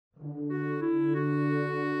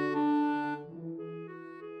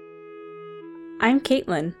I'm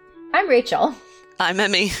Caitlin. I'm Rachel. I'm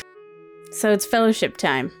Emmy. So it's fellowship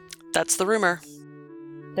time. That's the rumor.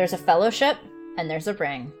 There's a fellowship, and there's a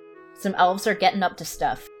ring. Some elves are getting up to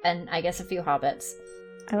stuff, and I guess a few hobbits.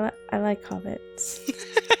 I like hobbits.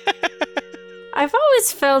 I've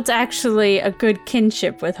always felt actually a good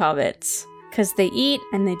kinship with hobbits, because they eat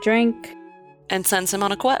and they drink. And sends him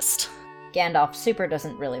on a quest. Gandalf super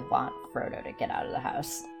doesn't really want Frodo to get out of the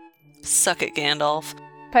house. Suck it, Gandalf.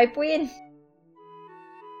 Pipeweed?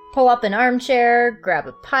 Pull up an armchair, grab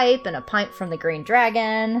a pipe and a pint from the Green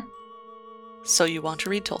Dragon. So you want to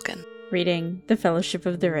read Tolkien. Reading The Fellowship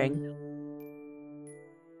of the Ring.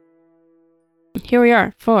 Here we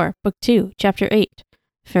are for Book 2, Chapter 8,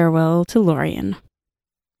 Farewell to Lorien.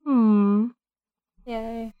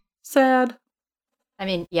 Yay. Sad. I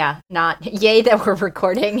mean, yeah, not yay that we're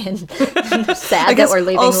recording and sad I guess that we're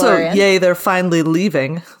leaving also, Lorien. yay, they're finally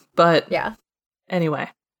leaving. But Yeah. anyway.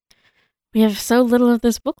 We have so little of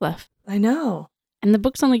this book left. I know. And the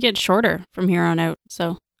books only get shorter from here on out,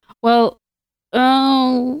 so... Well,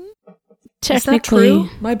 oh... Technically... Is that true?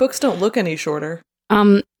 My books don't look any shorter.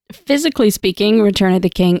 Physically speaking, Return of the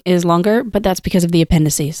King is longer, but that's because of the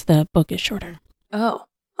appendices. The book is shorter. Oh.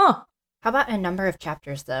 Huh. How about a number of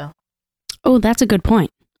chapters, though? Oh, that's a good point.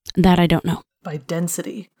 That I don't know. By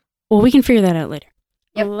density. Well, we can figure that out later.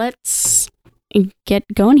 Yep. Let's get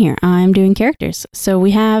going here. I'm doing characters. So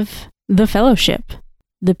we have the Fellowship,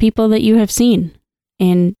 the people that you have seen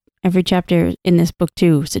in every chapter in this Book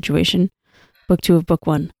 2 situation. Book 2 of Book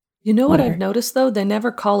 1. You know what Whatever. I've noticed, though? They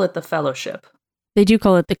never call it the Fellowship. They do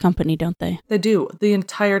call it the company, don't they? They do, the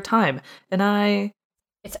entire time. And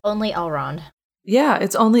It's only Elrond. yeah,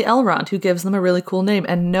 it's only Elrond who gives them a really cool name.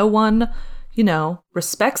 And no one,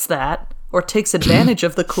 respects that or takes advantage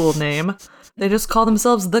of the cool name. They just call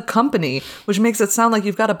themselves the company, which makes it sound like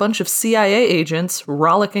you've got a bunch of CIA agents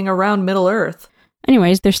rollicking around Middle-earth.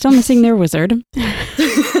 Anyways, they're still missing their wizard.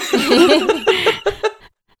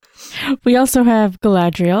 We also have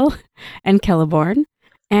Galadriel and Celeborn,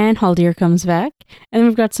 and Haldir comes back. And then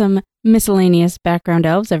we've got some miscellaneous background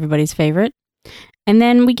elves, everybody's favorite. And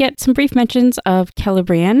then we get some brief mentions of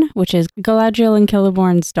Celebrian, which is Galadriel and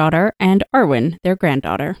Celeborn's daughter, and Arwen, their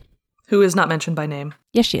granddaughter. Who is not mentioned by name.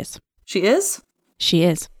 Yes, she is. She is? She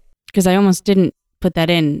is. Because I almost didn't put that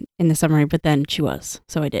in the summary, but then she was.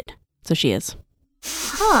 So I did. So she is.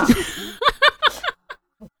 Huh.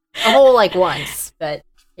 A whole, once, but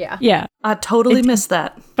yeah. Yeah. I totally missed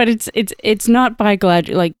that. But it's not by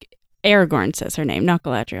Galadriel. Like, Aragorn says her name, not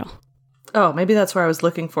Galadriel. Oh, maybe that's where I was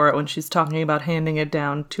looking for it when she's talking about handing it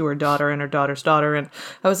down to her daughter and her daughter's daughter. And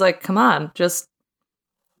I was like, come on, just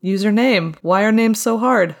use her name. Why are names so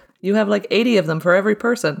hard? You have 80 of them for every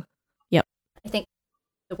person. Yep. I think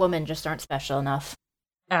the women just aren't special enough.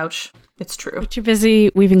 Ouch. It's true. But you're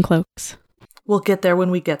busy weaving cloaks. We'll get there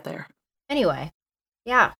when we get there. Anyway,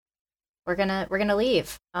 yeah. We're gonna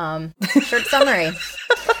leave. Short summary.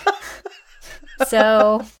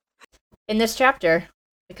 So, in this chapter,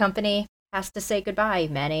 the company has to say goodbye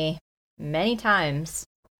many, many times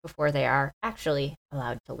before they are actually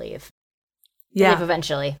allowed to leave. They Yeah. leave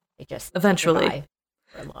eventually. They just say Eventually. goodbye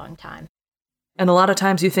for a long time. And a lot of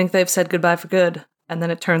times you think they've said goodbye for good, and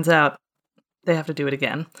then it turns out they have to do it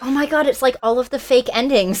again. Oh my god, it's like all of the fake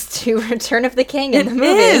endings to Return of the King in It the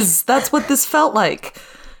movie. is! That's what this felt like.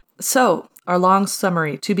 So, our long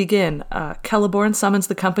summary. To begin, Celeborn summons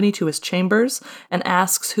the company to his chambers and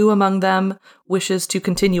asks who among them wishes to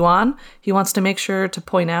continue on. He wants to make sure to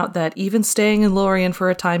point out that even staying in Lorien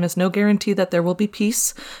for a time is no guarantee that there will be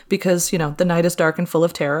peace, because, the night is dark and full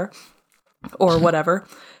of terror, or whatever.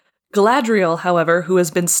 Galadriel, however, who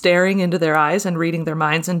has been staring into their eyes and reading their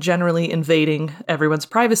minds and generally invading everyone's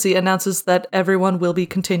privacy, announces that everyone will be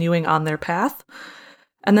continuing on their path.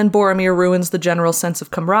 And then Boromir ruins the general sense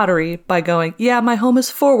of camaraderie by going, yeah, my home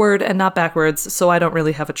is forward and not backwards, so I don't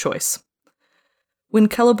really have a choice. When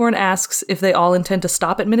Celeborn asks if they all intend to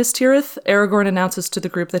stop at Minas Tirith, Aragorn announces to the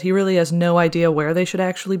group that he really has no idea where they should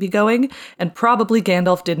actually be going, and probably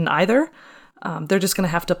Gandalf didn't either. They're just going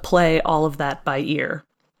to have to play all of that by ear.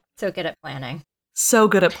 So good at planning. So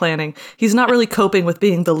good at planning. He's not really coping with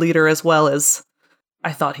being the leader as well as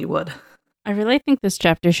I thought he would. I really think this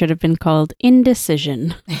chapter should have been called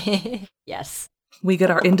Indecision. Yes. We get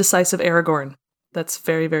our indecisive Aragorn. That's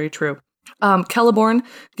very, very true. Celeborn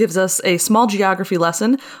gives us a small geography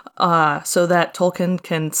lesson so that Tolkien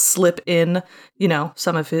can slip in,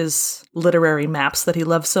 some of his literary maps that he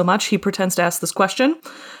loves so much. He pretends to ask this question.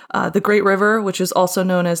 The Great River, which is also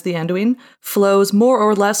known as the Anduin, flows more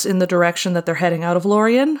or less in the direction that they're heading out of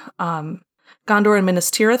Lorien. Gondor and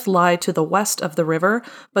Minas Tirith lie to the west of the river,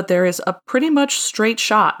 but there is a pretty much straight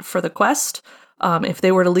shot for the quest if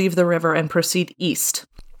they were to leave the river and proceed east.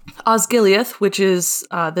 Osgiliath, which is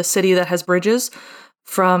the city that has bridges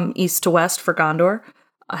from east to west for Gondor,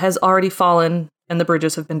 has already fallen, and the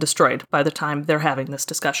bridges have been destroyed by the time they're having this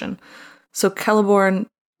discussion. So Celeborn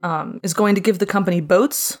is going to give the company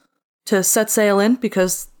boats to set sail in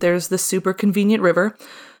because there's this super convenient river,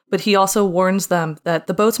 but he also warns them that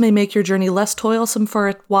the boats may make your journey less toilsome for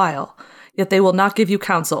a while, yet they will not give you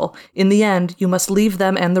counsel. In the end, you must leave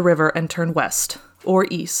them and the river and turn west, or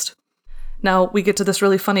east. Now, we get to this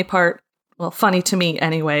really funny part, well, funny to me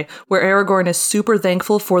anyway, where Aragorn is super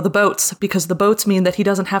thankful for the boats, because the boats mean that he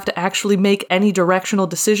doesn't have to actually make any directional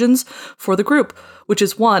decisions for the group, which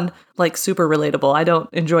is one, like, super relatable. I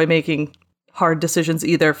don't enjoy making hard decisions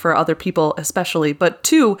either for other people especially, but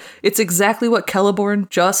two, it's exactly what Celeborn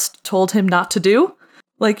just told him not to do.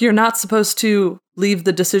 Like, you're not supposed to leave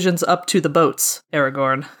the decisions up to the boats,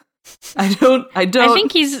 Aragorn. I don't.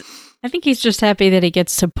 I think he's just happy that he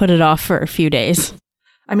gets to put it off for a few days.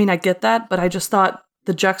 I mean, I get that, but I just thought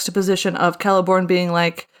the juxtaposition of Celeborn being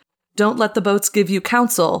like, don't let the boats give you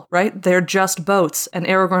counsel, right? They're just boats. And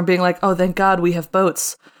Aragorn being like, oh, thank God we have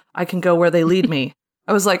boats. I can go where they lead me.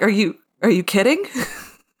 I was like, are you kidding?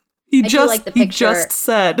 He just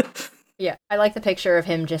said. Yeah, I like the picture of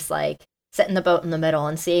him just like setting the boat in the middle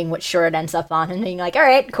and seeing which shore it ends up on and being like, all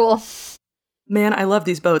right, cool. Man, I love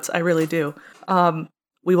these boats. I really do.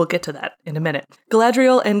 We will get to that in a minute.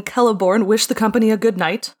 Galadriel and Celeborn wish the company a good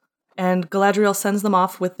night, and Galadriel sends them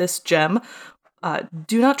off with this gem.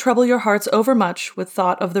 Do not trouble your hearts overmuch with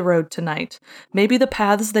thought of the road tonight. Maybe the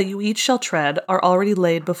paths that you each shall tread are already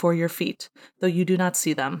laid before your feet, though you do not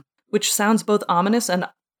see them, which sounds both ominous and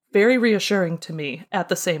very reassuring to me at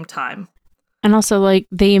the same time. And also, like,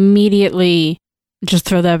 they immediately just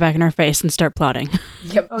throw that back in our face and start plotting.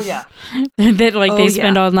 Yep. Oh, yeah. They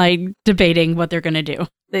spend all night debating what they're going to do.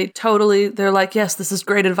 They're like, yes, this is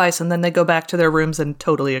great advice, and then they go back to their rooms and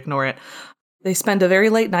totally ignore it. They spend a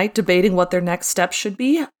very late night debating what their next steps should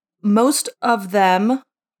be. Most of them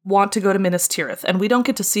want to go to Minas Tirith, and we don't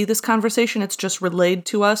get to see this conversation. It's just relayed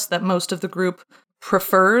to us that most of the group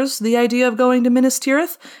prefers the idea of going to Minas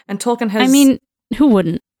Tirith, and Tolkien has... I mean, who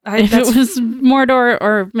wouldn't? If it was Mordor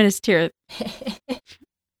or Minas Tirith.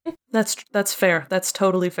 That's fair. That's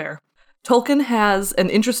totally fair. Tolkien has an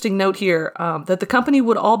interesting note here that the company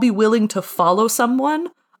would all be willing to follow someone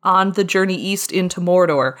on the journey east into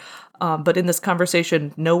Mordor, but in this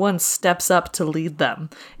conversation, no one steps up to lead them.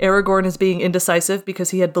 Aragorn is being indecisive because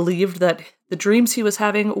he had believed that the dreams he was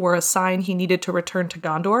having were a sign he needed to return to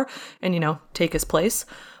Gondor and, take his place.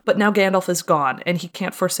 But now Gandalf is gone, and he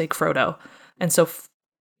can't forsake Frodo. And so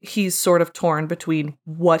he's sort of torn between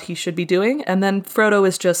what he should be doing, and then Frodo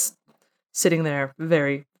is just sitting there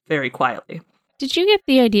very, very quietly. Did you get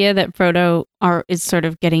the idea that Frodo is sort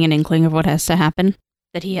of getting an inkling of what has to happen?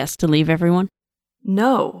 That he has to leave everyone?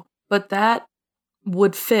 No, but that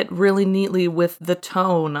would fit really neatly with the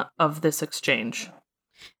tone of this exchange.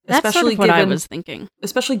 That's sort of what I was thinking.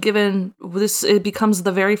 Especially given this, it becomes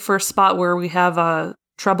the very first spot where we have a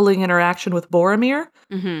troubling interaction with Boromir,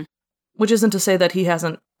 which isn't to say that he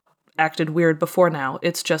hasn't acted weird before now.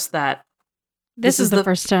 It's just that this is the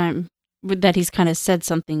first time that he's kind of said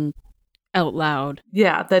something out loud.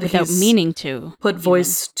 Yeah, that without he's meaning to. Put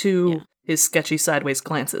voice to his sketchy sideways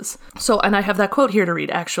glances. So, and I have that quote here to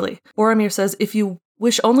read, actually. Boromir says, "If you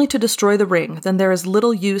wish only to destroy the ring, then there is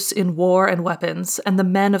little use in war and weapons, and the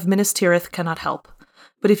men of Minas Tirith cannot help.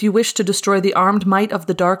 But if you wish to destroy the armed might of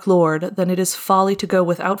the Dark Lord, then it is folly to go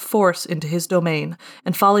without force into his domain,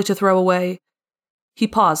 and folly to throw away." He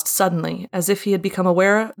paused suddenly, as if he had become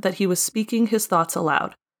aware that he was speaking his thoughts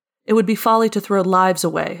aloud. "It would be folly to throw lives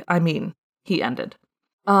away, I mean," he ended.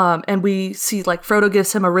 And we see, Frodo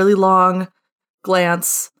gives him a really long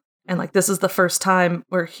glance, and, this is the first time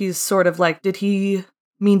where he's sort of did he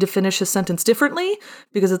mean to finish his sentence differently?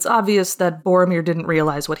 Because it's obvious that Boromir didn't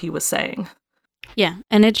realize what he was saying. Yeah,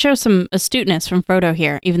 and it shows some astuteness from Frodo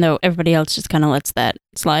here, even though everybody else just kind of lets that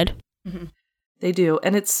slide. Mm-hmm. They do,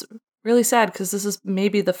 and it's really sad because this is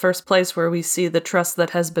maybe the first place where we see the trust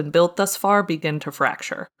that has been built thus far begin to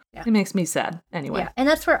fracture. Yeah. It makes me sad, anyway. Yeah, and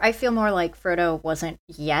that's where I feel more like Frodo wasn't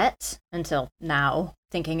yet, until now,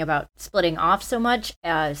 thinking about splitting off so much,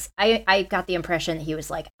 as I got the impression that he was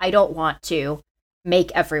like, I don't want to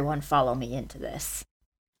make everyone follow me into this.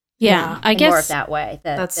 Yeah, I guess more of that way.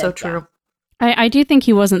 That's so true. I do think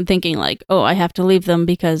he wasn't thinking I have to leave them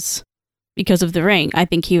because of the ring. I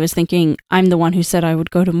think he was thinking, I'm the one who said I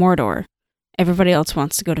would go to Mordor. Everybody else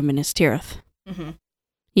wants to go to Minas Tirith. Mm-hmm.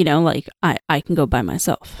 I can go by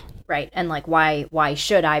myself. Right, and why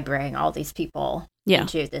should I bring all these people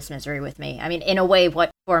into this misery with me? I mean, in a way,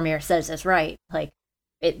 what Boromir says is right. Like,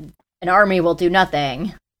 an army will do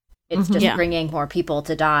nothing. It's just bringing more people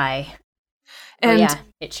to die. And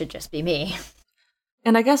it should just be me.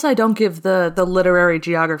 And I guess I don't give the literary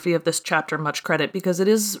geography of this chapter much credit, because it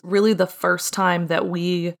is really the first time that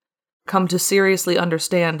we come to seriously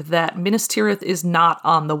understand that Minas Tirith is not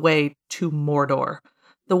on the way to Mordor,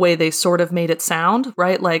 the way they sort of made it sound,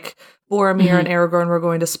 right? Like, Boromir and Aragorn were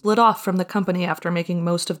going to split off from the company after making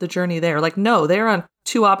most of the journey there. Like, no, they're on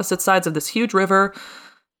two opposite sides of this huge river,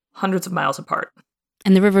 hundreds of miles apart.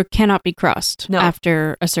 And the river cannot be crossed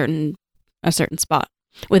after a certain spot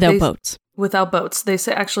without boats. Without boats. They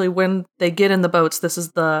say, actually, when they get in the boats, this is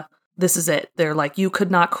it. They're like, you could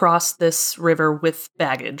not cross this river with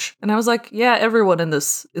baggage. And I was like, yeah, everyone in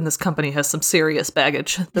this company has some serious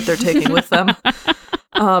baggage that they're taking with them.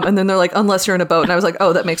 And then they're like, unless you're in a boat. And I was like,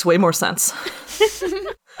 oh, that makes way more sense.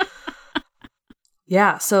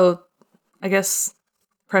 Yeah, so I guess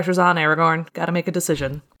pressure's on, Aragorn. Got to make a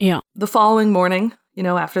decision. Yeah. The following morning,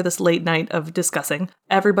 after this late night of discussing,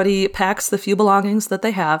 everybody packs the few belongings that they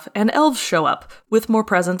have, and elves show up with more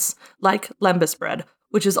presents, like lembas bread,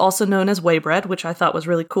 which is also known as whey bread, which I thought was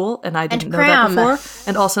really cool, and I didn't know that before,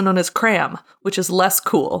 and also known as cram, which is less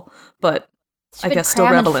cool, but I guess still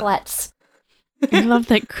relevant. I love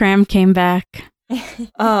that cram came back.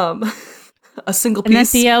 A single piece. And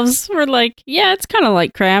then the elves were like, yeah, it's kind of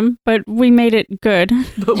like cram, but we made it good.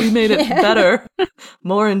 But we made it better,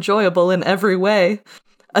 more enjoyable in every way.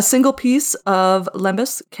 A single piece of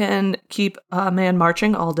lembas can keep a man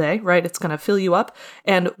marching all day, right? It's going to fill you up.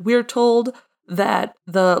 And we're told that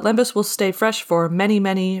the lembas will stay fresh for many,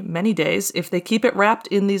 many, many days if they keep it wrapped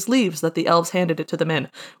in these leaves that the elves handed it to them in,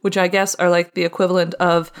 which I guess are like the equivalent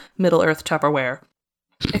of Middle-earth Tupperware,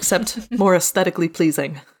 except more aesthetically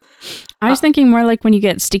pleasing. I was thinking more like when you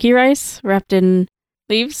get sticky rice wrapped in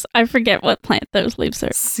leaves. I forget what plant those leaves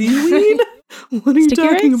are. Seaweed? What are you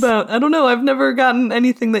talking about? I don't know. I've never gotten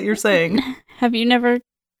anything that you're saying. Have you never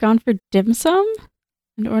gone for dim sum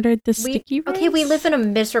and ordered the sticky rice? Okay, we live in a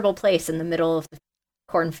miserable place in the middle of the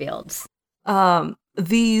cornfields.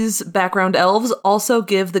 These background elves also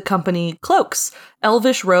give the company cloaks,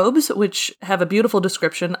 elvish robes, which have a beautiful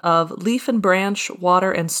description of leaf and branch, water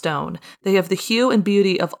and stone. They have the hue and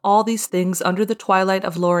beauty of all these things under the twilight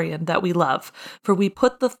of Lorien that we love, for we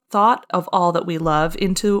put the thought of all that we love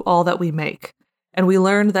into all that we make. And we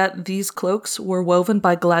learned that these cloaks were woven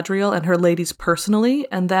by Galadriel and her ladies personally,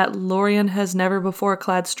 and that Lorien has never before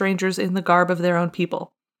clad strangers in the garb of their own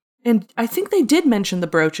people. And I think they did mention the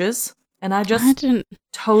brooches. And I didn't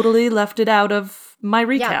totally left it out of my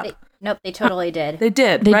recap. Yeah, they totally did. They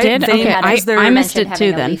did, they right? Did? Okay, I missed it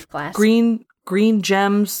too then. Green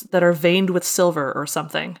gems that are veined with silver or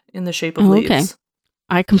something in the shape of leaves. Okay.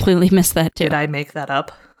 I completely missed that too. Did I make that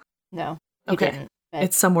up? No, you didn't.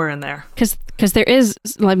 It's somewhere in there. Because there is,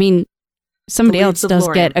 somebody else does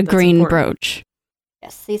Lorien, get a green brooch.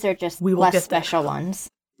 Yes, these are just less special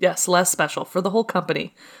ones. Yes, less special for the whole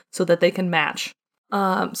company so that they can match.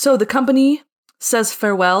 So the company says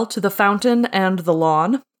farewell to the fountain and the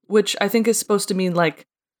lawn, which I think is supposed to mean,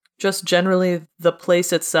 just generally the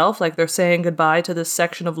place itself, like they're saying goodbye to this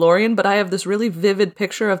section of Lorien, but I have this really vivid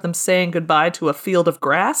picture of them saying goodbye to a field of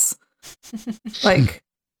grass.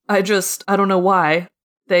 I don't know why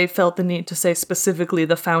they felt the need to say specifically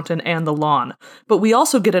the fountain and the lawn. But we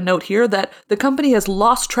also get a note here that the company has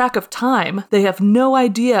lost track of time. They have no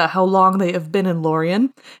idea how long they have been in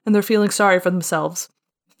Lorien, and they're feeling sorry for themselves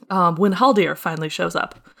when Haldir finally shows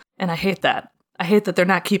up. And I hate that. I hate that they're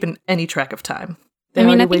not keeping any track of time. I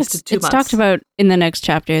think it's talked about in the next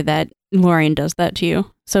chapter that Lorien does that to you,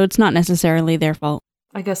 so it's not necessarily their fault.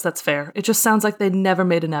 I guess that's fair. It just sounds like they never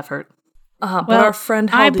made an effort. But our friend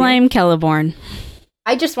Haldir... I blame Celeborn.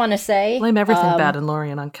 I just want to say... Blame everything bad in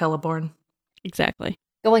Lorien on Celeborn. Exactly.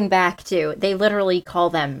 Going back to, they literally call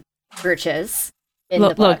them brooches in the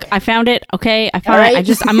book. Look, I found it, okay? I found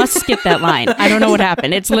it. I must skip that line. I don't know what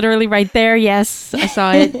happened. It's literally right there. Yes, I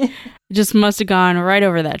saw it. It just must have gone right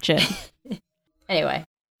over that shit. Anyway,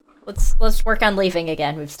 let's work on leaving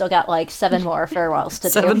again. We've still got 7 more farewells to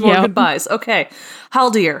do. 7 more goodbyes. Okay.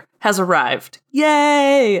 Haldir has arrived.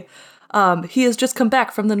 Yay! He has just come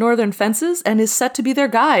back from the northern fences and is set to be their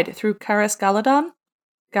guide through Caras Galadon?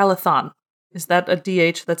 Galathon. Is that a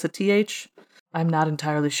DH that's a TH? I'm not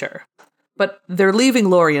entirely sure. But they're leaving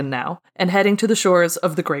Lorien now and heading to the shores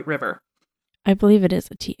of the Great River. I believe it is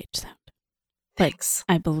a TH sound. Thanks.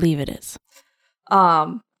 I believe it is.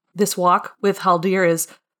 This walk with Haldir is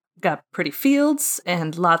got pretty fields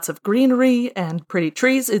and lots of greenery and pretty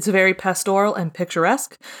trees. It's very pastoral and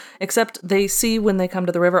picturesque, except they see when they come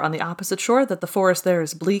to the river on the opposite shore that the forest there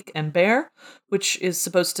is bleak and bare, which is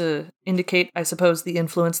supposed to indicate, I suppose, the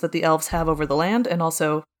influence that the elves have over the land, and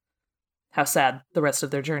also how sad the rest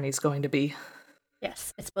of their journey is going to be.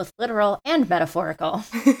 Yes, it's both literal and metaphorical.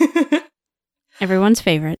 Everyone's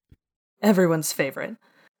favorite. Everyone's favorite.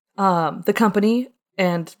 The company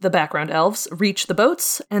and the background elves reach the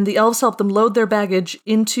boats, and the elves help them load their baggage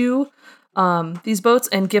into these boats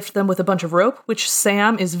and gift them with a bunch of rope, which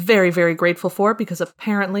Sam is very, very grateful for, because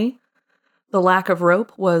apparently the lack of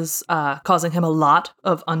rope was causing him a lot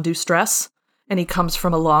of undue stress, and he comes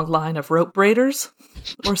from a long line of rope braiders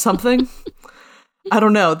or something. I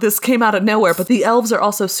don't know. This came out of nowhere, but the elves are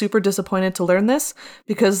also super disappointed to learn this,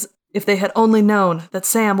 because if they had only known that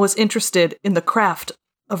Sam was interested in the craft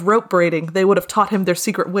of rope braiding, they would have taught him their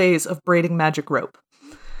secret ways of braiding magic rope.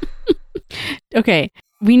 Okay,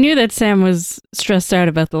 we knew that Sam was stressed out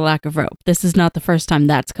about the lack of rope. This is not the first time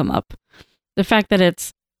that's come up. The fact that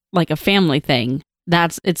it's like a family thing,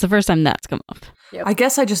 it's the first time that's come up. Yep. I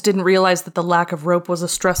guess I just didn't realize that the lack of rope was a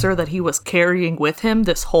stressor that he was carrying with him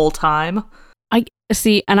this whole time. I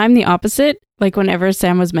see, and I'm the opposite. Like, whenever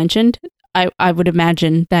Sam was mentioned, I would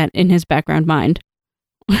imagine that in his background mind.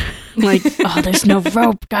 Like, oh, there's no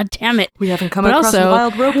rope. God damn it. We haven't come across a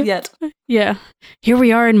wild rope yet. Yeah. Here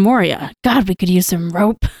we are in Moria. God, we could use some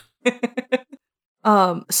rope.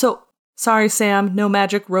 So, sorry, Sam, no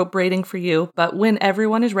magic rope braiding for you, but when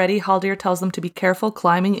everyone is ready, Haldir tells them to be careful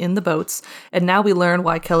climbing in the boats, and now we learn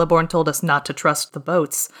why Celeborn told us not to trust the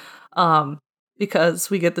boats. Because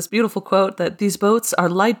we get this beautiful quote that these boats are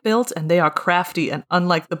light-built and they are crafty and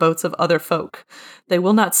unlike the boats of other folk. They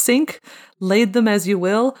will not sink, lade them as you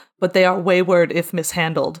will, but they are wayward if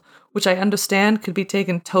mishandled, which I understand could be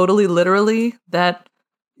taken totally literally, that,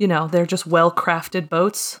 you know, they're just well-crafted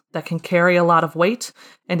boats that can carry a lot of weight,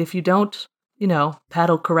 and if you don't, you know,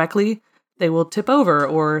 paddle correctly, they will tip over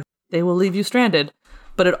or they will leave you stranded.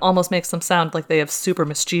 But it almost makes them sound like they have super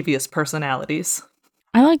mischievous personalities.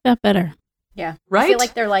 I like that better. Yeah. Right? I feel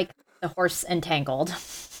like they're like the horse entangled.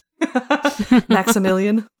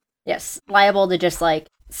 Maximilian. Yes. Liable to just like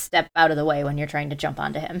step out of the way when you're trying to jump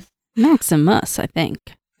onto him. Maximus, I think.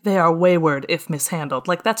 They are wayward if mishandled.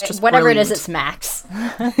 Like, that's just whatever brilliant. it is, it's Max.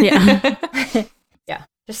 Yeah. Yeah.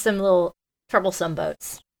 Just some little troublesome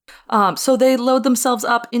boats. So they load themselves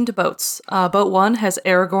up into boats. Boat 1 has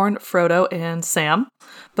Aragorn, Frodo, and Sam.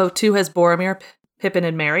 Boat 2 has Boromir, Pippin,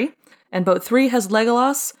 and Merry. And Boat 3 has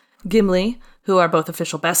Legolas, Gimli, who are both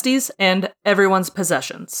official besties, and everyone's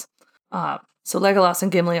possessions. So Legolas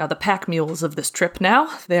and Gimli are the pack mules of this trip now.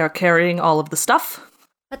 They are carrying all of the stuff.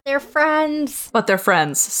 But they're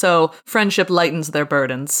friends. So friendship lightens their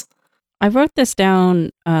burdens. I wrote this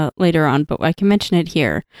down later on, but I can mention it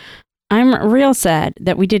here. I'm real sad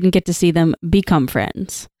that we didn't get to see them become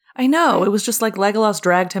friends. I know, it was just like Legolas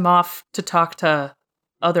dragged him off to talk to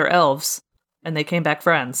other elves, and they came back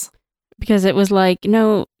friends. Because it was like,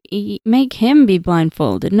 no, make him be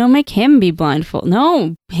blindfolded. No, make him be blindfolded.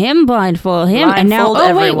 No, him blindfold him. Blindfold and now, oh wait,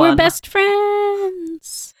 everyone. we're best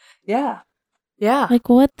friends. Yeah. Yeah. Like,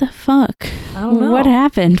 what the fuck? I don't know. What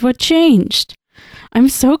happened? What changed? I'm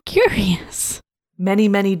so curious. Many,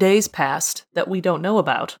 many days passed that we don't know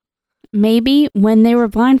about. Maybe when they were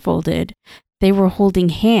blindfolded, they were holding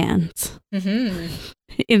hands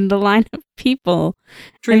in the line of people.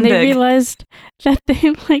 Dream and they big. realized that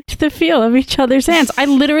they liked the feel of each other's hands. I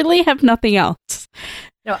literally have nothing else.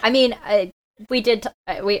 No, I mean, I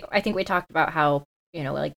think we talked about how, you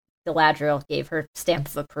know, like Galadriel gave her stamp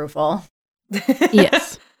of approval.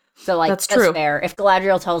 Yes. So, like, That's true. fair. If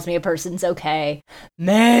Galadriel tells me a person's okay,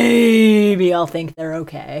 maybe I'll think they're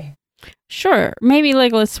okay. Sure, maybe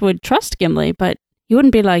Legolas would trust Gimli, but he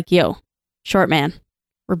wouldn't be like, yo, short man,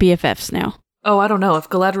 we're BFFs now. Oh, I don't know. If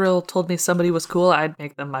Galadriel told me somebody was cool, I'd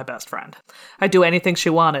make them my best friend. I'd do anything she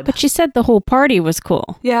wanted. But she said the whole party was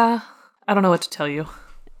cool. Yeah, I don't know what to tell you.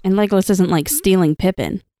 And Legolas isn't like stealing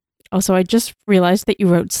Pippin. Also, I just realized that you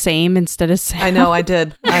wrote same instead of Sam. I know, I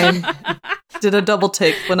did. I did a double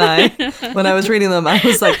take when I was reading them. I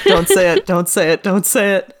was like, don't say it, don't say it, don't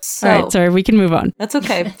say it. So, All right, sorry, we can move on. that's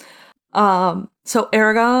okay. So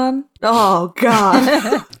Aragorn. Oh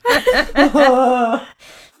God.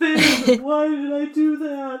 Why did I do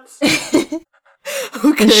that?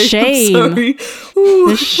 Okay, The shame. I'm sorry. Ooh.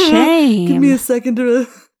 The shame. Give me a second to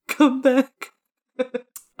come back.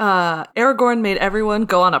 Aragorn made everyone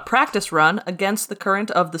go on a practice run against the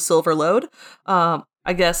current of the Silver Lode.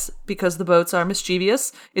 I guess because the boats are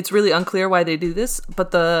mischievous. It's really unclear why they do this,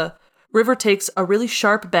 but the river takes a really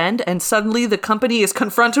sharp bend, and suddenly the company is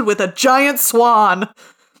confronted with a giant swan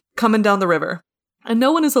coming down the river. And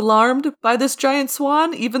no one is alarmed by this giant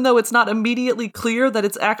swan, even though it's not immediately clear that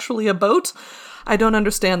it's actually a boat. I don't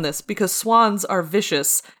understand this, because swans are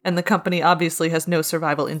vicious, and the company obviously has no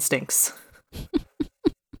survival instincts.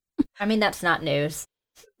 I mean, that's not news.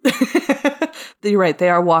 You're right, they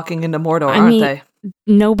are walking into Mordor, aren't they?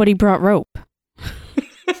 Nobody brought rope.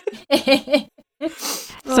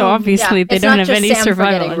 So obviously they don't have any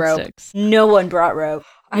survival instincts. No one brought rope.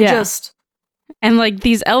 And like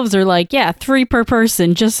these elves are like, yeah, 3 per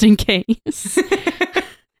person just in case.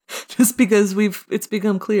 Just because it's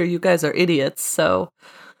become clear you guys are idiots, so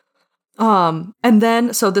and then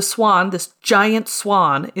the swan, this giant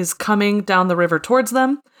swan, is coming down the river towards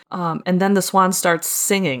them. And then the swan starts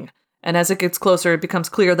singing. And as it gets closer, it becomes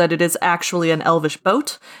clear that it is actually an elvish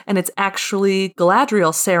boat, and it's actually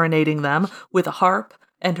Galadriel serenading them with a harp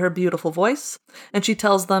and her beautiful voice. And she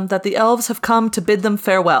tells them that the elves have come to bid them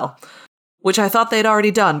farewell, which I thought they'd already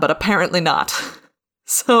done, but apparently not.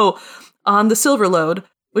 So, on the Silverlode,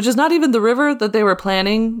 which is not even the river that they were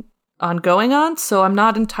planning on going on, so I'm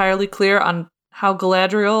not entirely clear on how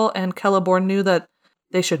Galadriel and Celeborn knew that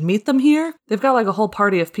they should meet them here. They've got like a whole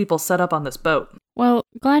party of people set up on this boat. Well,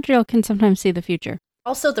 Galadriel can sometimes see the future.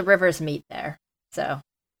 Also, the rivers meet there, so.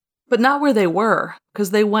 But not where they were,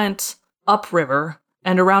 because they went upriver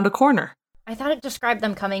and around a corner. I thought it described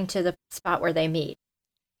them coming to the spot where they meet.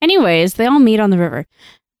 Anyways, they all meet on the river.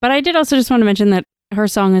 But I did also just want to mention that her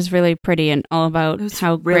song is really pretty and all about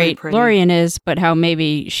how really great Lorien is, but how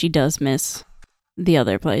maybe she does miss the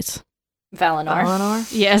other place.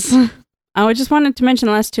 Valinor? Yes. I just wanted to mention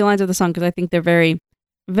the last 2 lines of the song because I think they're very,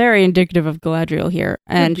 very indicative of Galadriel here.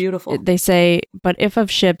 And they're beautiful. They say, but if of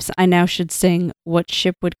ships I now should sing, what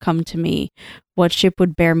ship would come to me? What ship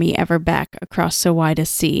would bear me ever back across so wide a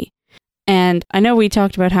sea? And I know we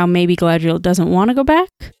talked about how maybe Galadriel doesn't want to go back,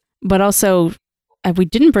 but also we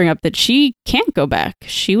didn't bring up that she can't go back.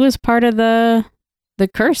 She was part of the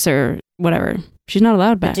curse or whatever. She's not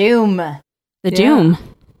allowed back. The doom. The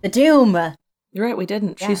doom. You're right, we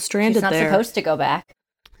didn't. Yeah, She's stranded there. She's not supposed to go back.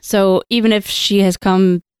 So even if she has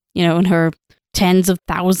come, in her tens of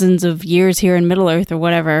thousands of years here in Middle-earth or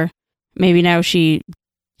whatever, maybe now she's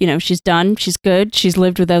done, she's good, she's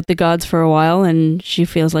lived without the gods for a while, and she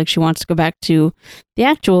feels like she wants to go back to the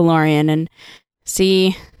actual Lorien and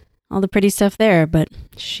see all the pretty stuff there, but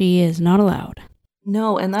she is not allowed.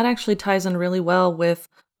 No, and that actually ties in really well with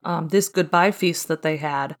this goodbye feast that they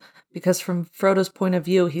had, because from Frodo's point of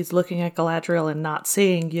view, he's looking at Galadriel and not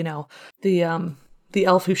seeing, the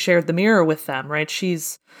elf who shared the mirror with them, right?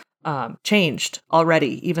 She's changed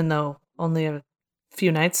already, even though only a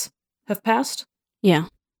few nights have passed. Yeah.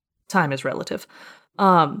 Time is relative.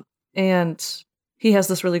 And he has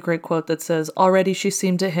this really great quote that says, "Already she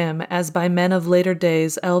seemed to him, as by men of later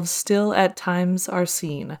days, elves still at times are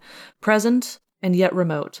seen, present and yet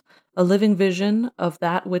remote, a living vision of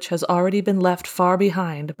that which has already been left far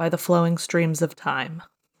behind by the flowing streams of time."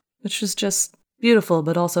 Which is just beautiful,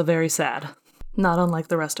 but also very sad. Not unlike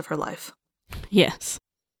the rest of her life. Yes.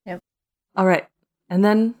 Yep. All right. And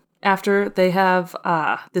then after they have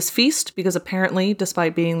this feast, because apparently,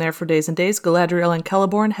 despite being there for days and days, Galadriel and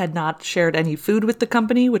Celeborn had not shared any food with the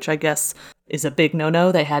company, which I guess is a big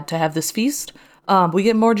no-no. They had to have this feast. We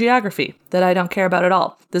get more geography that I don't care about at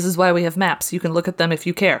all. This is why we have maps. You can look at them if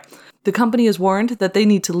you care. The company is warned that they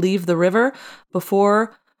need to leave the river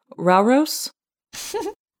before Rauros.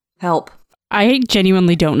 Help. I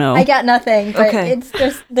genuinely don't know. I got nothing, but Okay.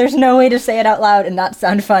 there's no way to say it out loud and not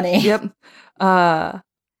sound funny. Yep.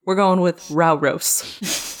 We're going with Rauros.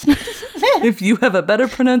 If you have a better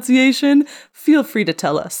pronunciation, feel free to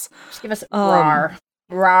tell us. Just give us rar.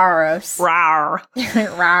 Raros. Rar.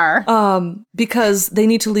 Rar. Because they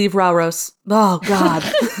need to leave Rauros. Oh, God.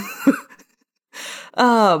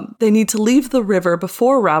 They need to leave the river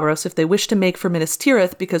before Rauros if they wish to make for Minas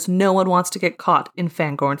Tirith, because no one wants to get caught in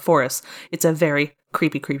Fangorn Forest. It's a very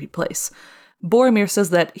creepy, creepy place. Boromir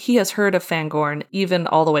says that he has heard of Fangorn, even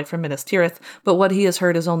all the way from Minas Tirith, but what he has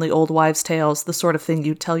heard is only old wives' tales, the sort of thing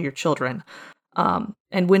you tell your children.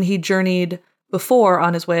 And when he journeyed before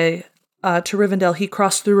on his way to Rivendell, he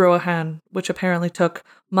crossed through Rohan, which apparently took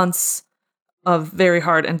months of very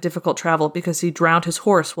hard and difficult travel because he drowned his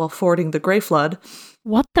horse while fording the Grey Flood.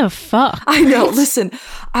 What the fuck? I know, listen,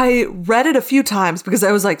 I read it a few times because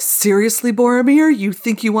I was like, seriously, Boromir, you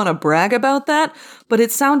think you want to brag about that? But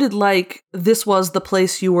it sounded like this was the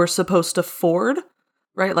place you were supposed to ford,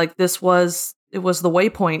 right? Like it was the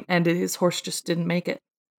waypoint and his horse just didn't make it.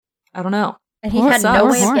 I don't know. And he had no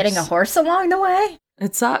way of getting a horse along the way?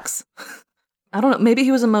 It sucks. I don't know. Maybe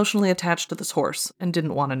he was emotionally attached to this horse and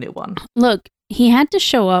didn't want a new one. Look, he had to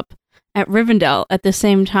show up at Rivendell at the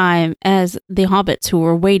same time as the hobbits who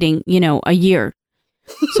were waiting, a year.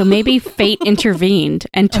 So maybe fate intervened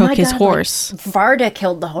and took his horse. Like, Varda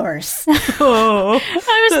killed the horse. Oh,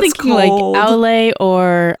 I was thinking cold. like Aule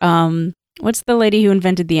or what's the lady who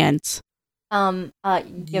invented the Ents?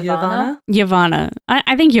 Yavanna? Yavanna.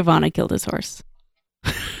 I think Yavanna killed his horse.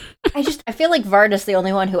 I feel like Varda's the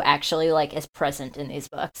only one who actually like is present in these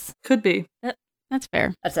books. Could be. That's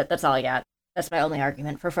fair. That's it. That's all I got. That's my only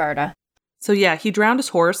argument for Varda. So yeah, he drowned his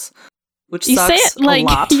horse, which You sucks say it like a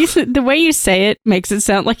lot. the way you say it makes it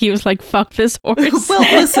sound like he was like, "Fuck this horse." Well,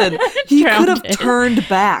 listen, he Drowned could have it. turned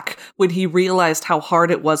back when he realized how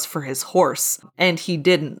hard it was for his horse, and he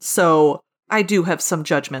didn't. So I do have some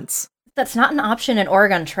judgments. That's not an option in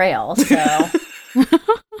Oregon Trail, so...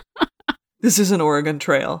 This is an Oregon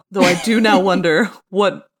Trail, though I do now wonder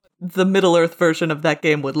what the Middle-earth version of that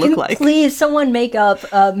game would look like. Please, someone make up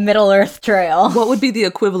a Middle-earth Trail. What would be the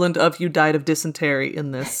equivalent of you died of dysentery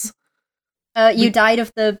in this? You died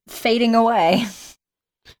of the fading away.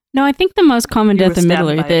 No, I think the most common You death were in stabbed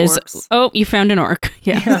Middle-earth by is, orcs. you found an orc.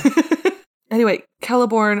 Yeah. Anyway,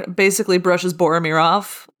 Celeborn basically brushes Boromir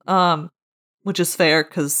off, which is fair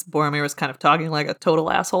because Boromir was kind of talking like a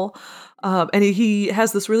total asshole. And he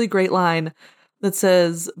has this really great line that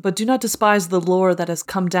says, "But do not despise the lore that has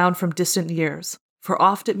come down from distant years, for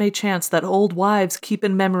oft it may chance that old wives keep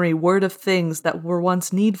in memory word of things that were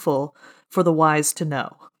once needful for the wise to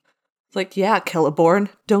know." It's like, yeah, Celeborn,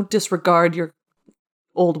 don't disregard your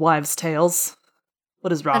old wives' tales.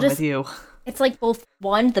 What is wrong with you? It's like both,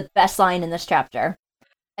 one, the best line in this chapter,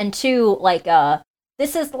 and two, like,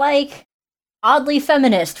 this is like oddly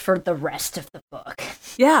feminist for the rest of the book.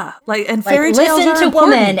 Yeah, and Like, fairy tales listen are to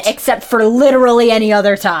important. woman, except for literally any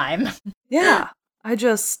other time. Yeah, I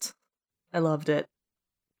loved it.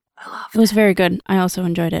 It was very good. I also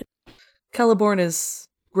enjoyed it. Celeborn is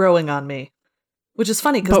growing on me, which is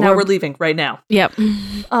funny because But now we're- we're leaving right now. Yep.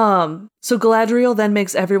 So Galadriel then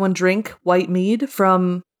makes everyone drink white mead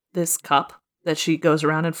from this cup that she goes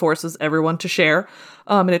around and forces everyone to share.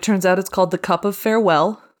 And it turns out it's called the Cup of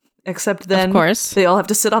Farewell, except then Of course. they all have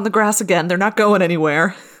to sit on the grass again. They're not going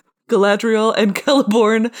anywhere. Galadriel and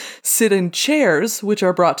Celeborn sit in chairs, which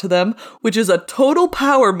are brought to them, which is a total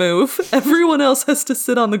power move. Everyone else has to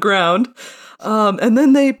sit on the ground. And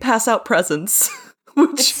then they pass out presents, It's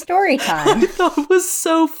which story I time. thought was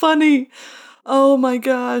so funny. Oh my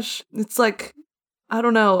gosh. It's like, I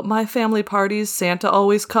don't know, my family parties, Santa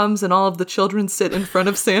always comes and all of the children sit in front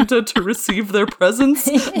of Santa to receive their presents.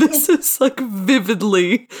 This is like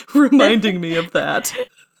vividly reminding me of that.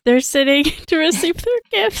 They're sitting to receive their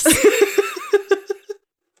gifts.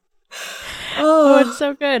 Oh, it's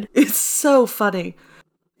so good. It's so funny.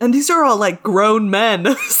 And these are all like grown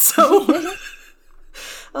men, so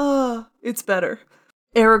it's better.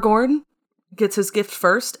 Aragorn gets his gift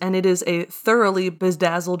first, and it is a thoroughly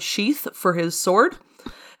bedazzled sheath for his sword.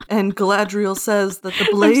 And Galadriel says that the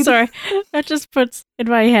blade... I'm sorry. That just puts in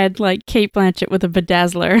my head like Kate Blanchett with a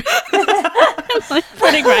bedazzler. Like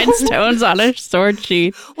putting rhinestones on a sword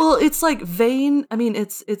sheath. Well, it's like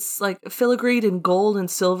it's like filigreed in gold and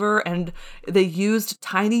silver, and they used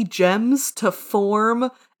tiny gems to form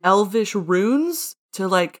elvish runes to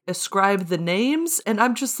like ascribe the names, and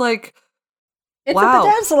I'm just like, It's wow, a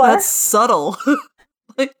bedazzler. that's subtle.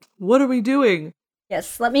 Like, what are we doing?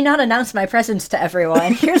 Yes, let me not announce my presence to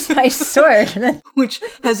everyone. Here's my sword. Which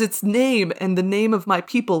has its name and the name of my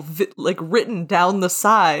people written down the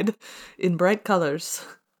side in bright colors.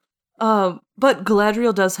 But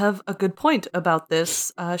Galadriel does have a good point about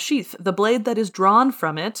this sheath. The blade that is drawn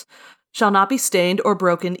from it shall not be stained or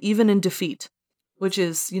broken even in defeat, which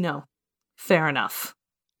is, fair enough.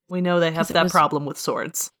 We know they have 'Cause it that was- problem with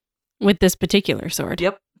swords. With this particular sword.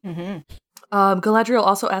 Yep. Mm-hmm. Galadriel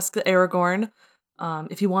also asks Aragorn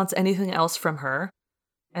if he wants anything else from her.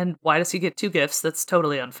 And why does he get 2 gifts? That's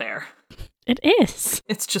totally unfair. It is.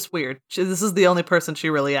 It's just weird. This is the only person she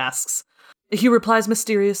really asks. He replies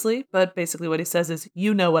mysteriously, but basically what he says is,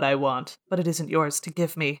 "You know what I want, but it isn't yours to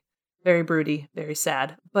give me." Very broody, very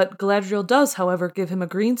sad. But Galadriel does, however, give him a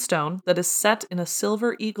green stone that is set in a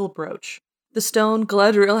silver eagle brooch. The stone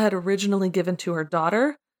Galadriel had originally given to her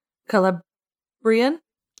daughter, Celebrian?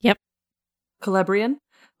 Yep. Celebrian,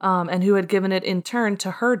 and who had given it in turn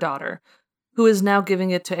to her daughter, who is now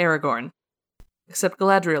giving it to Aragorn. Except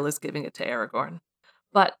Galadriel is giving it to Aragorn.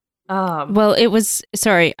 But, Well, it was,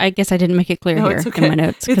 sorry, I guess I didn't make it clear No, here it's okay. in my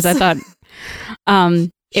notes, because I thought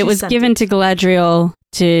She it was sent given it. to Galadriel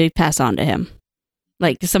to pass on to him.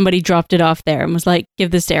 Like, somebody dropped it off there and was like,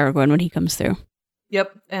 give this to Aragorn when he comes through.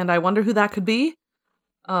 Yep, and I wonder who that could be.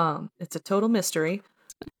 It's a total mystery.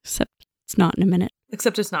 Except it's not in a minute.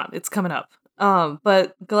 Except it's not. It's coming up.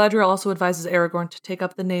 But Galadriel also advises Aragorn to take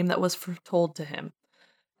up the name that was foretold to him.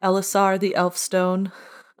 Elisar the Elfstone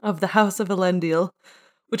of the House of Elendil,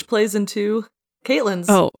 which plays into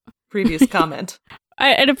Caitlin's previous comment.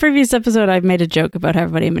 In a previous episode, I made a joke about how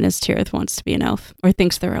everybody in Minas Tirith wants to be an elf, or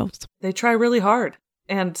thinks they're elves. They try really hard.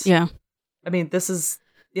 And, yeah. I mean, this is,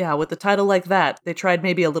 with a title like that, they tried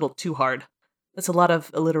maybe a little too hard. That's a lot of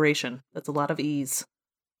alliteration. That's a lot of ease.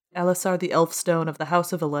 Elisar the Elfstone of the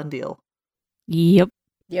House of Elendil. Yep.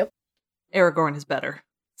 Aragorn is better.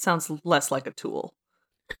 Sounds less like a tool.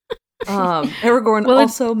 Aragorn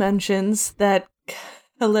also mentions that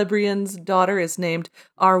Celebrian's daughter is named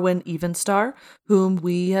Arwen Evenstar, whom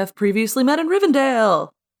we have previously met in Rivendell,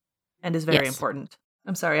 and is very important.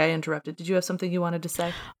 I'm sorry, I interrupted. Did you have something you wanted to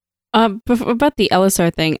say? About the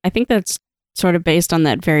Elisar thing, I think that's sort of based on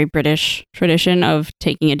that very British tradition of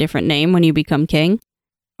taking a different name when you become king,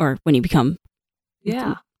 or when you become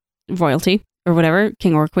royalty, or whatever,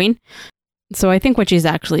 king or queen. So I think what she's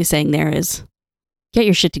actually saying there is, get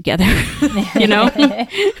your shit together, you know?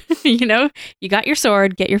 You got your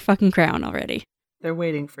sword, get your fucking crown already. They're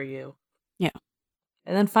waiting for you. Yeah.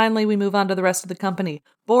 And then finally we move on to the rest of the company.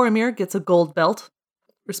 Boromir gets a gold belt.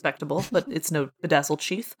 Respectable, but it's no bedazzled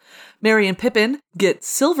sheath. Merry and Pippin get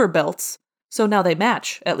silver belts, so now they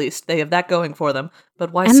match, at least. They have that going for them.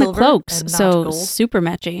 But why and silver the cloaks, and not so gold? Super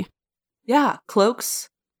matchy. Yeah, cloaks,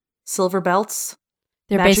 silver belts.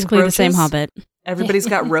 They're matching basically brooches. the same hobbit. Everybody's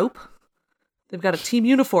got rope. They've got a team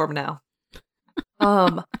uniform now.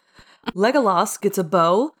 Legolas gets a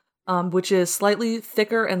bow, which is slightly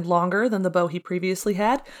thicker and longer than the bow he previously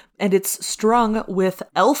had, and it's strung with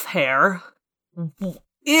elf hair.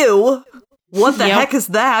 Ew! What the heck is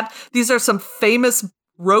that? These are some famous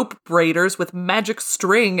rope braiders with magic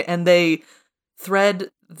string, and they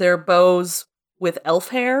thread their bows with elf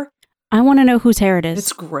hair. I want to know whose hair it is.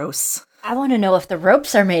 It's gross. I want to know if the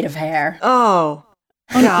ropes are made of hair. Oh,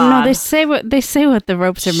 God. God. No, they say what the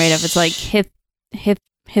ropes are made of. It's like Hithlar.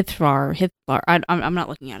 I'm not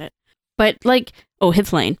looking at it, but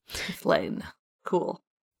Hithlane. Hithlane. Cool.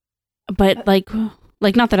 But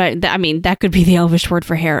not that I mean, that could be the Elvish word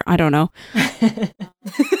for hair. I don't know.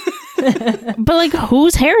 But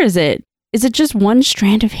whose hair is it? Is it just one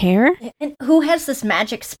strand of hair? And who has this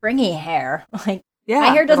magic springy hair? My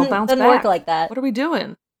hair it'll doesn't work like that. What are we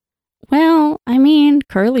doing? Well, I mean,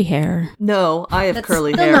 curly hair. No, I have That's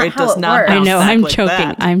curly still hair. not It how does it not works. bounce I know. back I'm like joking.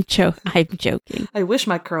 that. I'm joking. I wish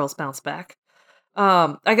my curls bounced back.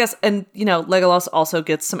 I guess, and Legolas also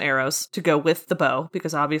gets some arrows to go with the bow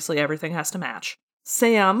because obviously everything has to match.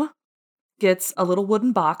 Sam gets a little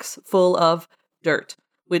wooden box full of dirt,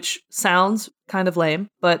 which sounds kind of lame,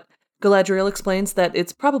 but Galadriel explains that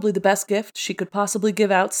it's probably the best gift she could possibly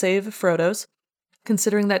give out, save Frodo's,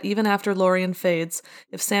 considering that even after Lorien fades,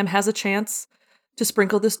 if Sam has a chance to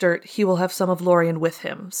sprinkle this dirt, he will have some of Lorien with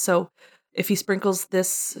him. So if he sprinkles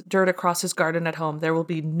this dirt across his garden at home, there will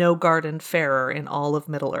be no garden fairer in all of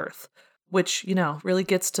Middle-earth, which, really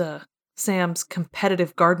gets to Sam's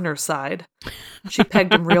competitive gardener side. She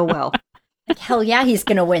pegged him real well. Hell yeah, he's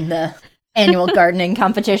going to win the annual gardening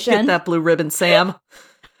competition. Get that blue ribbon, Sam.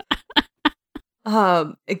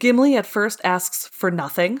 Gimli at first asks for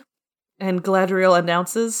nothing, and Galadriel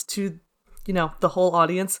announces to, the whole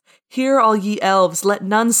audience, "Hear all ye elves, let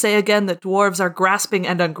none say again that dwarves are grasping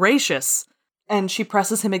and ungracious." And she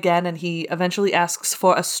presses him again, and he eventually asks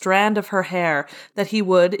for a strand of her hair that he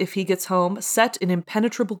would, if he gets home, set in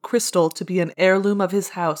impenetrable crystal to be an heirloom of his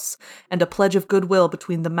house and a pledge of goodwill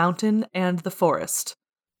between the mountain and the forest.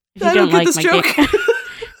 If you don't get like this my joke.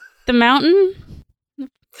 The mountain?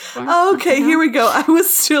 Okay, here we go. I'm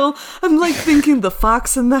thinking the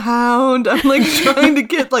fox and the hound. I'm trying to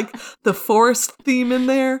get the forest theme in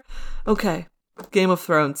there. Okay, Game of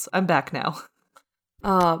Thrones. I'm back now.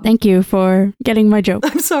 Thank you for getting my joke.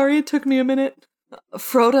 I'm sorry, it took me a minute.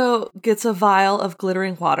 Frodo gets a vial of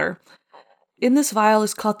glittering water. In this vial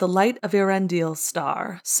is caught the light of Eärendil's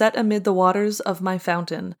star, set amid the waters of my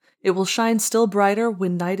fountain. It will shine still brighter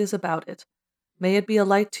when night is about it. May it be a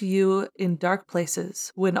light to you in dark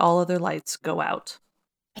places when all other lights go out.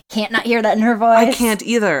 I can't not hear that in her voice. I can't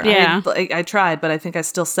either. Yeah. I tried, but I think I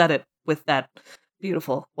still said it with that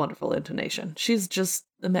beautiful, wonderful intonation. She's just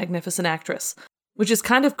a magnificent actress, which is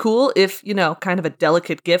kind of cool if, kind of a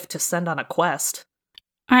delicate gift to send on a quest.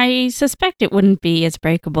 I suspect it wouldn't be as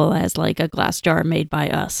breakable as a glass jar made by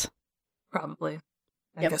us. Probably.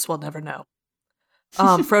 I Yep. guess we'll never know.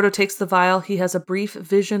 Frodo takes the vial. He has a brief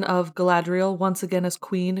vision of Galadriel once again as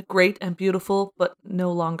queen, great and beautiful, but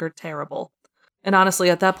no longer terrible. And honestly,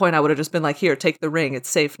 at that point, I would have just been like, here, take the ring. It's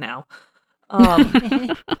safe now.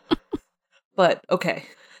 But okay.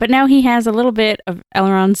 But now he has a little bit of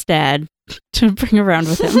Elrond's dad to bring around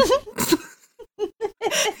with him.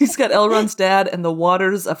 He's got Elrond's dad and the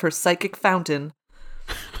waters of her psychic fountain.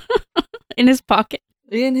 In his pocket.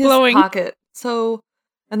 In his glowing. pocket. So,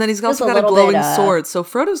 and then he's also Just got a little glowing bit, sword. So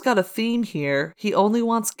Frodo's got a theme here. He only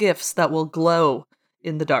wants gifts that will glow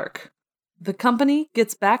in the dark. The company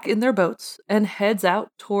gets back in their boats and heads out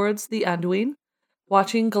towards the Anduin.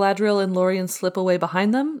 Watching Galadriel and Lorien slip away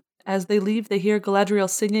behind them. As they leave, they hear Galadriel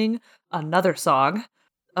singing another song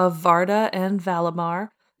of Varda and Valimar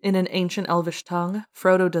in an ancient Elvish tongue.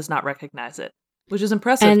 Frodo does not recognize it, which is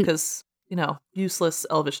impressive because, useless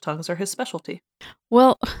Elvish tongues are his specialty.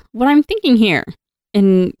 Well, what I'm thinking here,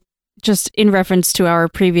 in reference to our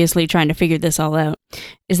previously trying to figure this all out,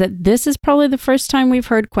 is that this is probably the first time we've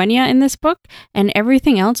heard Quenya in this book, and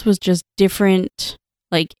everything else was just different,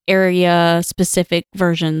 like, area-specific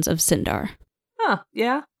versions of Sindar. Huh,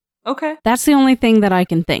 yeah. Okay. That's the only thing that I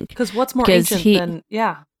can think. Because what's more ancient than...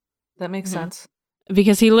 Yeah, that makes sense.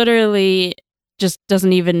 Because he literally just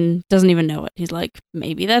doesn't even know it. He's like,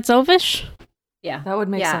 maybe that's Elvish? Yeah. That would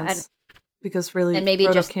make sense. Because really, and maybe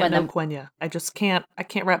Frodo just can't know Quenya. I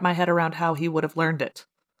can't wrap my head around how he would have learned it.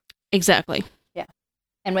 Exactly. Yeah.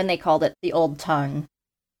 And when they called it the Old Tongue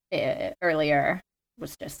earlier,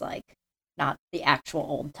 was just like, not the actual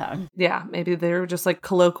Old Tongue. Yeah, maybe they were just like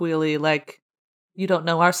colloquially like, you don't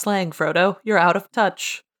know our slang, Frodo. You're out of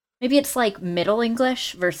touch. Maybe it's like Middle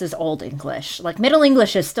English versus Old English. Like, Middle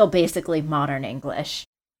English is still basically modern English.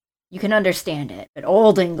 You can understand it, but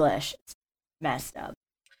Old English is messed up.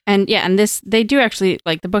 And yeah, and they do actually,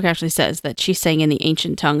 like, the book actually says that she sang in the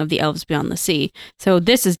ancient tongue of the elves beyond the sea. So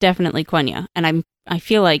this is definitely Quenya, and I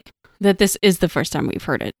feel like that this is the first time we've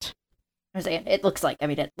heard it. I'm saying it looks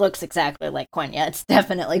exactly like Quenya. It's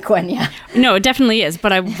definitely Quenya. No, it definitely is.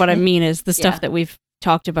 But what I mean is the stuff that we've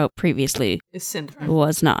talked about previously is Sindar.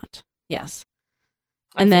 Was not. Yes.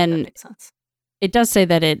 I and think then that makes sense. It does say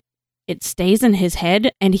that it stays in his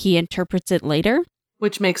head and he interprets it later.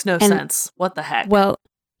 Which makes no sense. What the heck? Well,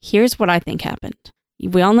 here's what I think happened.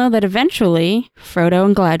 We all know that eventually Frodo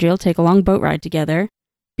and Galadriel take a long boat ride together,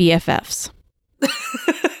 BFFs.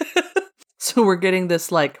 So we're getting this,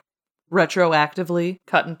 like, retroactively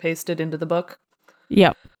cut and pasted into the book?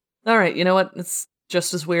 Yep. All right, you know what? It's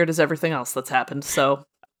just as weird as everything else that's happened, so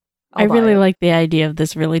I really like the idea of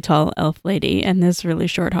this really tall elf lady and this really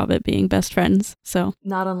short hobbit being best friends, so.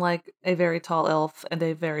 Not unlike a very tall elf and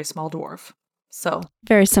a very small dwarf, so.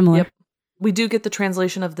 Very similar. Yep. We do get the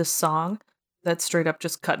translation of this song that's straight up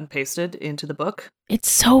just cut and pasted into the book.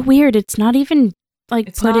 It's so weird. It's not even,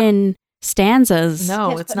 like, in stanzas.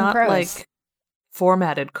 No, it's not, like,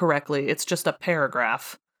 formatted correctly. It's just a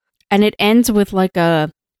paragraph. And it ends with like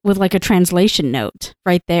a translation note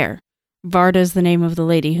right there. Varda is the name of the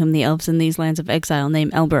lady whom the elves in these lands of exile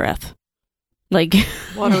name Elbereth. Like,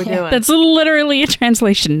 what are we doing? That's literally a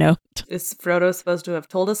translation note. Is Frodo supposed to have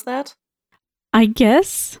told us that? I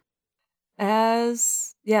guess. I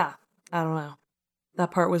don't know.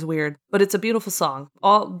 That part was weird, but it's a beautiful song.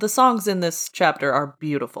 All the songs in this chapter are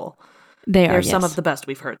beautiful. They're some of the best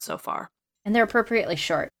we've heard so far. And they're appropriately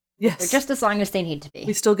short. Yes. They're just as long as they need to be.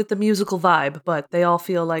 We still get the musical vibe, but they all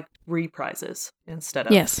feel like reprises instead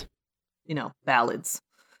of, ballads.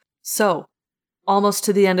 So, almost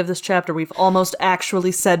to the end of this chapter, we've almost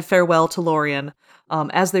actually said farewell to Lorien.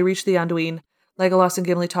 As they reach the Anduin, Legolas and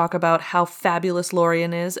Gimli talk about how fabulous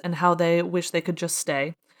Lorien is and how they wish they could just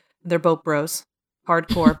stay. They're both bros.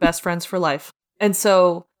 Hardcore, best friends for life. And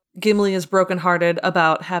so, Gimli is brokenhearted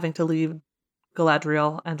about having to leave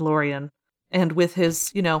Galadriel and Lorien. And with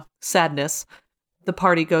his, sadness, the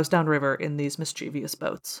party goes downriver in these mischievous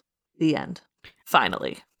boats. The end.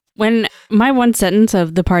 Finally. When my one sentence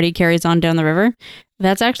of the party carries on down the river,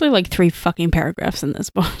 that's actually like 3 fucking paragraphs in this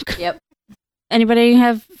book. Yep. Anybody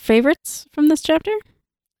have favorites from this chapter?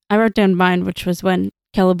 I wrote down mine, which was when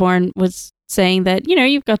Celeborn was saying that,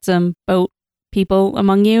 you've got some boat people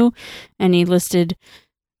among you. And he listed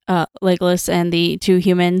Legolas and the 2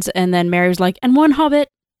 humans. And then Mary was like, and 1 hobbit.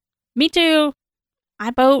 Me too.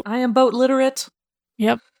 I boat. I am boat literate.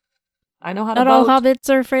 Yep. I know how to boat. Not all hobbits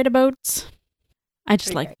are afraid of boats. I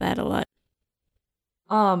just liked that a lot.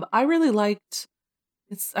 I really liked,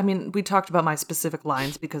 we talked about my specific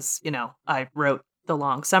lines because, I wrote the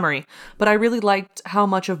long summary, but I really liked how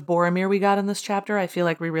much of Boromir we got in this chapter. I feel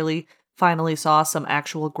like we really finally saw some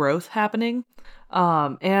actual growth happening.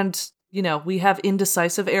 And, we have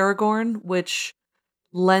indecisive Aragorn, which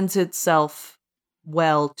lends itself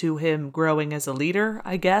well to him growing as a leader,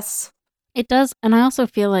 I guess. It does, and I also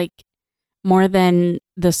feel like more than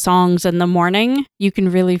the songs in the morning, you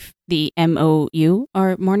can really, the MOU,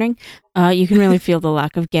 or morning, you can really feel the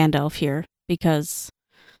lack of Gandalf here, because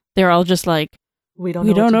they're all just like, we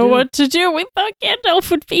don't know what to do. We thought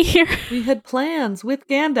Gandalf would be here. We had plans with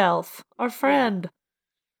Gandalf, our friend,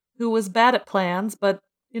 who was bad at plans, but,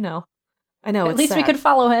 I know At it's least we sad. could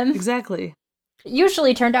follow him. Exactly. It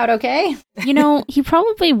usually turned out okay. He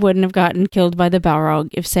probably wouldn't have gotten killed by the Balrog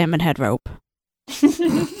if Sam had rope.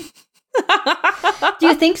 Do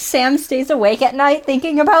you think Sam stays awake at night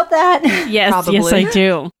thinking about that? Yes, Probably. yes, I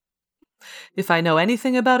do. If I know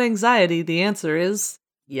anything about anxiety, the answer is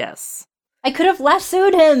yes. I could have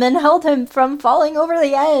lassoed him and held him from falling over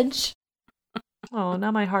the edge. Oh, now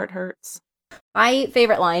my heart hurts. My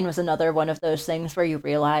favorite line was another one of those things where you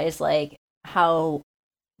realize, like, how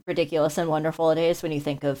ridiculous and wonderful it is when you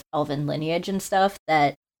think of elven lineage and stuff,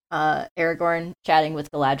 that Aragorn chatting with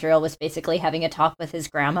Galadriel was basically having a talk with his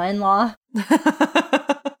grandma-in-law.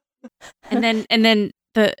 And then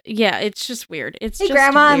it's just weird. It's Hey, just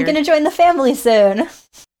Grandma, weird. I'm gonna join the family soon.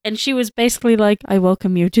 And she was basically like, I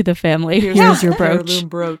welcome you to the family. Here's Here's your your brooch. heirloom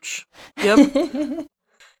brooch. Yep.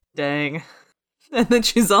 Dang. And then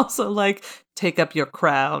she's also like, take up your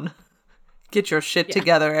crown. Get your shit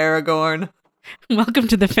together, Aragorn. Welcome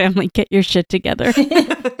to the family. Get your shit together.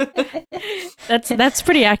 That's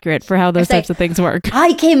pretty accurate for how those types of things work.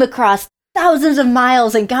 I came across thousands of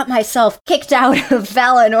miles and got myself kicked out of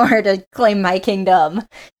Valinor to claim my kingdom.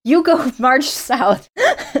 You go march south.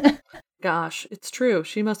 Gosh, it's true.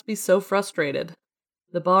 She must be so frustrated.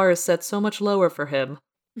 The bar is set so much lower for him.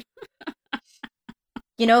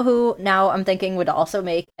 You know who now I'm thinking would also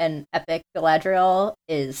make an epic Galadriel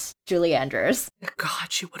is Julie Andrews,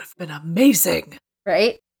 God, she would have been amazing.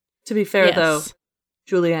 right? To be fair, Yes. though,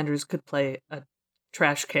 Julie Andrews could play a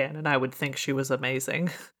trash can, and I would think she was amazing.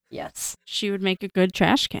 Yes. She would make a good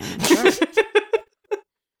trash can.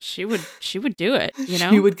 She would do it,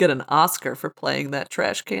 She would get an Oscar for playing that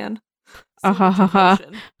trash can. Ha ha ha.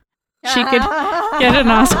 She could get an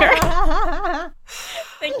Oscar.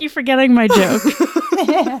 Thank you for getting my joke.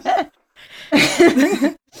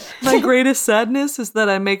 My greatest sadness is that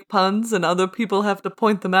I make puns and other people have to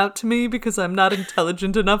point them out to me because I'm not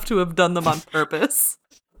intelligent enough to have done them on purpose.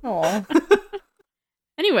 Aw.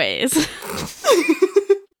 Anyways.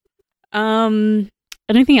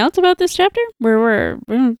 Anything else about this chapter? We're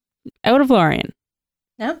out of Lorien.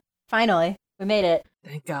 No, finally, we made it.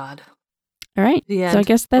 Thank God. All right. The end. So I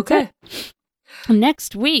guess that's Okay. it.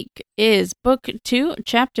 Next week is Book 2,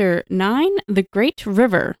 Chapter 9, The Great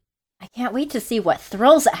River. I can't wait to see what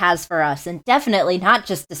thrills it has for us, and definitely not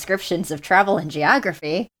just descriptions of travel and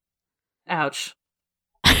geography. Ouch.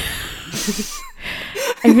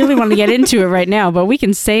 I really want to get into it right now, but we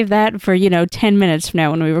can save that for, 10 minutes from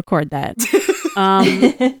now when we record that. So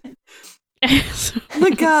My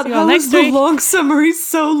God, see you all how next is the week. long summary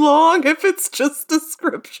so long if it's just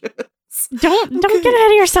descriptions? Don't Okay. get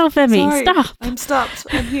ahead of yourself, Emmy. Sorry, Stop. I'm stopped.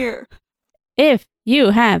 I'm here. If you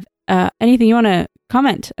have anything you want to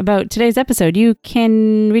comment about today's episode, you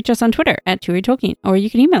can reach us on Twitter at @ToReadTolkien, or you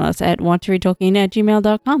can email us at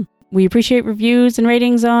wanttoreadtolkien@gmail.com. We appreciate reviews and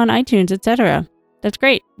ratings on iTunes, etc. That's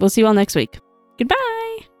great. We'll see you all next week.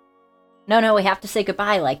 Goodbye. No, we have to say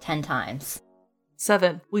goodbye like 10 times.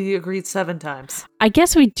 7. We agreed 7 times. I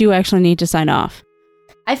guess we do actually need to sign off.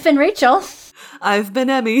 I've been Rachel. I've been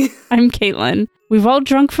Emmy. I'm Caitlin. We've all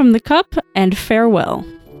drunk from the cup, and farewell.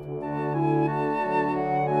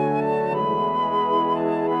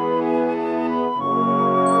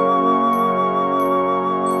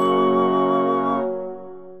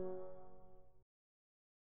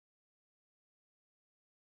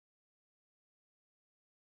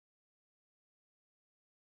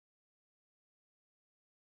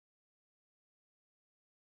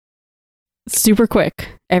 Super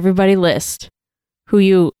quick. Everybody list who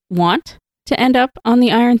you want to end up on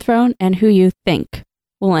the Iron Throne and who you think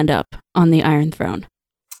will end up on the Iron Throne.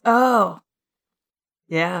 Oh.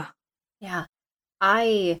 Yeah. Yeah.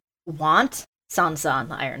 I want Sansa on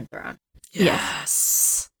the Iron Throne.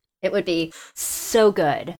 Yes. It would be so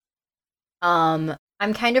good. I'm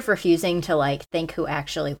kind of refusing to think who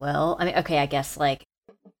actually will. I mean, okay, I guess I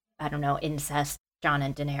don't know, incest, Jon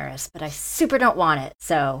and Daenerys, but I super don't want it,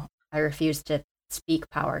 so I refuse to speak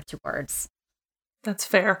power to words. That's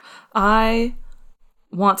fair. I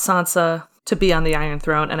want Sansa to be on the Iron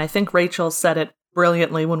Throne, and I think Rachel said it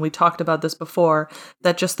brilliantly when we talked about this before,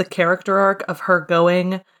 that just the character arc of her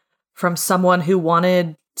going from someone who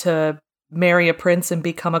wanted to marry a prince and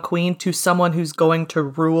become a queen to someone who's going to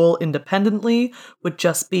rule independently would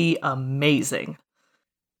just be amazing.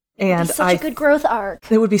 And It'd be such a good growth arc.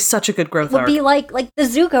 It would be such a good growth It would arc. be like the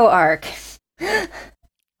Zuko arc.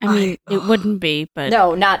 I mean, it wouldn't be, but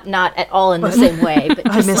No, not at all in the same way, but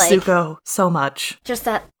I just miss like Zuko so much. just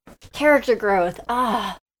that character growth.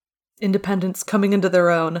 Independence coming into their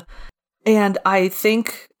own. And I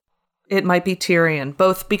think it might be Tyrion,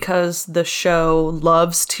 both because the show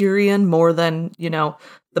loves Tyrion more than,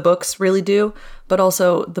 the books really do, but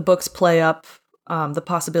also the books play up the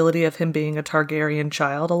possibility of him being a Targaryen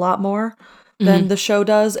child a lot more than the show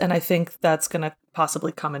does, and I think that's going to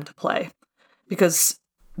possibly come into play. Because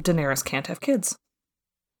Daenerys can't have kids.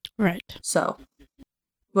 right. So,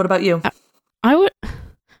 what about you?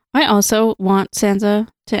 I also want Sansa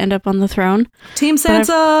to end up on the throne. Team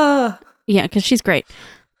Sansa! Yeah, because she's great.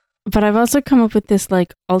 But I've also come up with this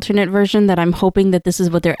alternate version that I'm hoping that this is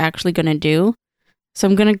what they're actually going to do. So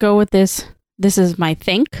I'm going to go with this. This is my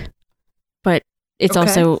think, but it's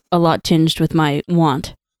also a lot tinged with my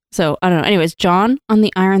want. So I don't know. Anyways, Jon on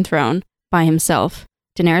the Iron Throne by himself.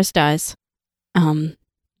 Daenerys dies.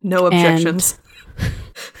 No objections.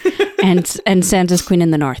 And Sansa's queen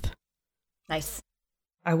in the north. Nice.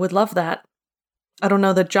 I would love that. I don't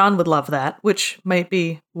know that Jon would love that, which might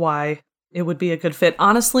be why it would be a good fit.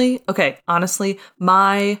 Honestly,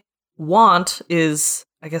 my want is,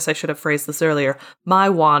 I guess I should have phrased this earlier, my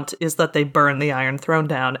want is that they burn the Iron Throne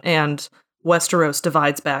down and Westeros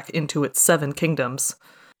divides back into its 7 kingdoms.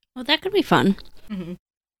 Well, that could be fun. Mm-hmm.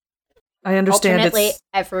 I understand Alternately,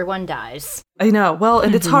 everyone dies. I know. Well,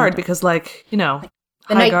 and it's hard because, The Night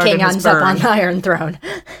Highgarden King is ends up on burned. the Iron Throne.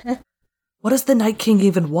 What does the Night King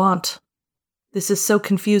even want? This is so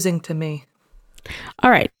confusing to me.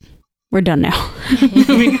 All right. We're done now.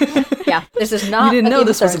 Yeah, this is not. You didn't a know Game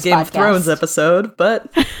this of was a Thrones Game of podcast. Thrones episode,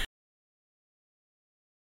 but...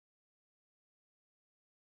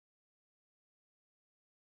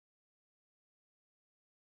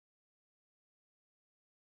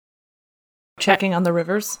 Checking on the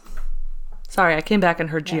rivers. Sorry, I came back and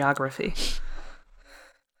heard geography.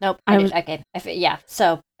 Nope. Yeah.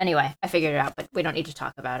 So anyway, I figured it out, but we don't need to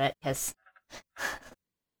talk about it because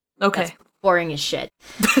Okay. that's boring as shit.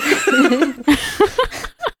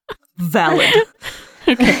 Valid.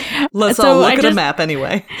 Okay. Let's So all look I at a just- map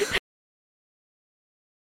anyway.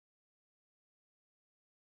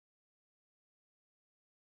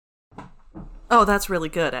 Oh, that's really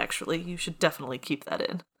good, actually. You should definitely keep that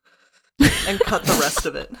in. And cut the rest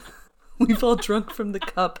of it. We've all drunk from the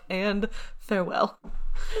cup, and farewell.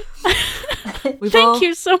 Thank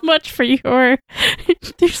you so much for your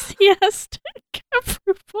enthusiastic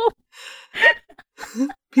approval.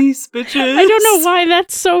 Peace, bitches. I don't know why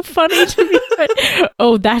that's so funny to me,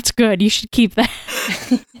 but that's good. You should keep that.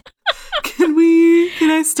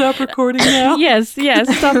 Can I stop recording now? Yes,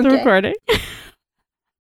 stop the Okay. recording.